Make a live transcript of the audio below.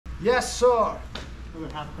Yes, sir.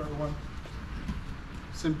 Another half guard one.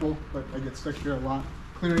 Simple, but I get stuck here a lot.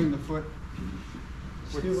 Clearing the foot.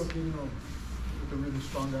 Steve, with a really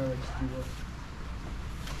strong guy like Steve.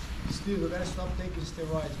 Steve, we gotta stop taking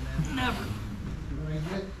steroids, man. Never. You know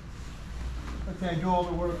what I did? Okay, I do all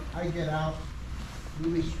the work. I get out.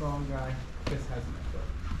 Really strong guy. This has my foot.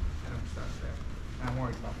 And I'm stuck there. And I'm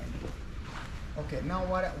worried about my knee. Okay, now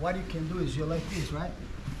what you can do is you're like this, right?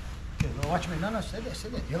 Okay, now watch me. No, sit there,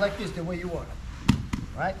 sit there. You're like this the way you are,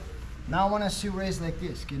 right? Now I want to see you raise like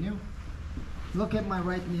this. Can you? Look at my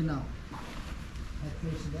right knee now. I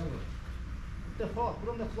face it that way. Put the floor. Put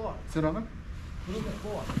on the floor. Sit on him? Put on the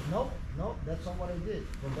floor. Nope, nope. That's not what I did.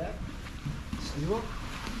 Go back. Steve up.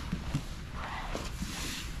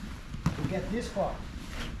 To get this far,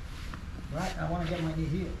 right? I want to get my knee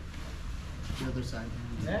here. The other side.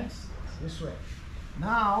 Next, this way.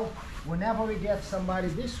 Now, whenever we get somebody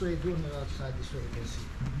this way, do on the outside this way, you can see.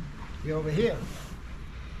 You're over here.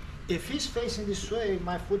 If he's facing this way,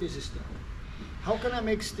 my foot is still. How can I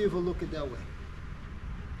make Steve look it that way?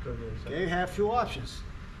 Okay, you have a few options.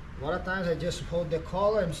 A lot of times I just hold the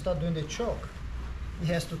collar and start doing the choke. He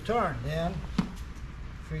has to turn, then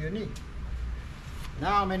for your knee.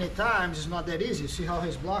 Now, many times it's not that easy. See how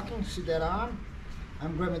he's blocking? See that arm?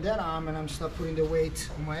 I'm grabbing that arm and I'm start putting the weight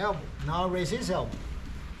on my elbow. Now I raise his elbow.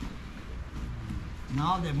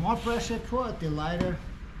 Now the more pressure I put, the lighter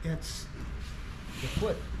gets the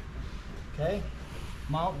foot. Okay?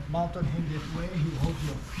 Mount on him this way, he holds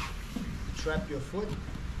you. Trap your foot.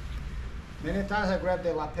 Many times I grab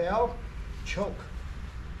the lapel, choke.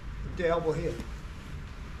 Put the elbow here.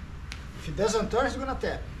 If he doesn't turn, he's gonna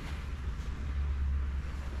tap.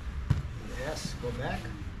 Yes, go back.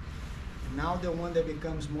 Now the one that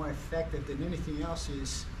becomes more effective than anything else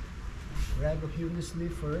is grab your heel in the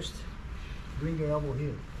sleeve first, bring your elbow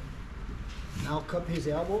here. Now cup his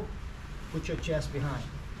elbow, put your chest behind.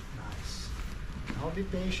 Nice. Now be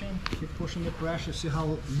patient, keep pushing the pressure, see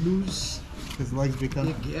how loose His legs become.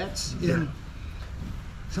 it gets. Yeah.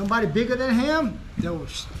 Somebody bigger than him, they'll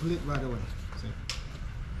split right away.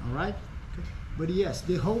 All right? But yes,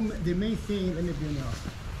 the main thing, let me bring it up.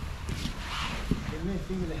 The main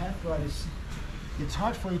thing with the half guard is it's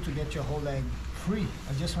hard for you to get your whole leg free.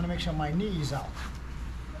 I just want to make sure my knee is out.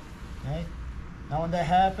 Okay? Now when that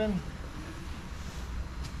happens,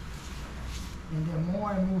 and the more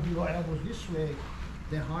I move your elbows this way,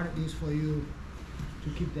 the harder it is for you to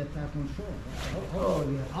keep that tight control. Oh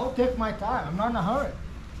yeah. I'll take my time. I'm not in a hurry.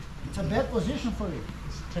 It's a bad position for you.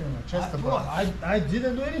 Just turning my chest above. I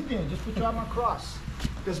didn't do anything. Just put your arm across.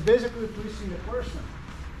 Because basically you're twisting the person.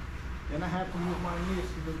 Then I have to move my knees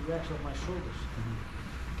to the direction of my shoulders.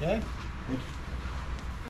 Okay?